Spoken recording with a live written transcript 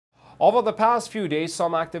Over the past few days,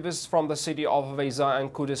 some activists from the city of Hoveyzeh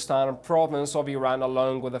and Khozistan Province of Iran,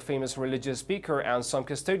 along with a famous religious speaker and some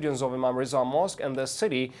custodians of Imam Reza Mosque in the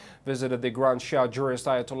city, visited the Grand Jurist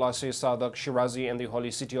Ayatollah SadiqShirazi in the holy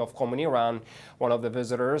city of Qom in Iran. One of the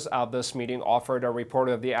visitors at this meeting offered a report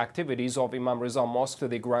of the activities of Imam Reza Mosque to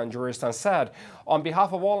the Grand Jurist and said, "On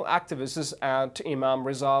behalf of all activists at Imam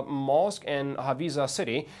Reza Mosque in Hoveyzeh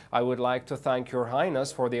City, I would like to thank your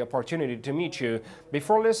highness for the opportunity to meet you.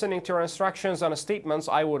 Before listening to your instructions and statements,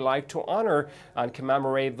 I would like to honor and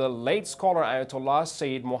commemorate the late scholar Ayatollah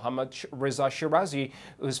Sayyid Mohammad Reza Shirazi,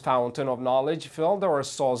 whose fountain of knowledge filled our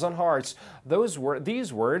souls and hearts."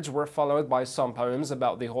 These words were followed by some poems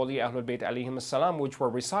about the holy AhlulBayt alayhim salam, which were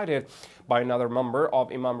recited by another member of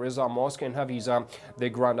Imam Reza Mosque in Hoveyzeh. The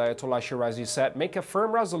Grand Ayatollah Shirazi said, "Make a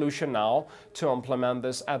firm resolution now to implement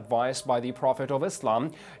this advice by the Prophet of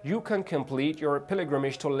Islam. You can complete your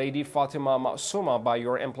pilgrimage to Lady Fatima Masuma by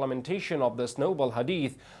your implementation of this noble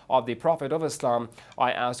hadith of the Prophet of Islam.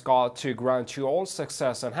 I ask God to grant you all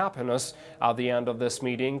success and happiness." At the end of this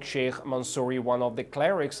meeting, Sheikh Mansouri, one of the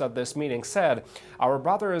clerics at this meeting, said, "Our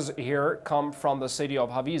brothers here come from the city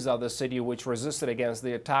of Hoveyzeh, the city which resisted against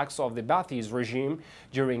the attacks of the Ba'athist regime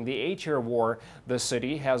during the 8-year war. The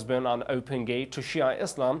city has been an open gate to Shia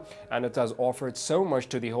Islam, and it has offered so much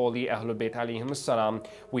to the holy AhlulBayt alayhim salam.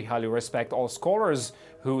 We highly respect all scholars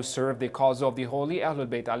who serve the cause of the holy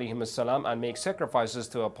AhlulBayt alayhim salam and make sacrifices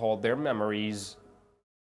to uphold their memories."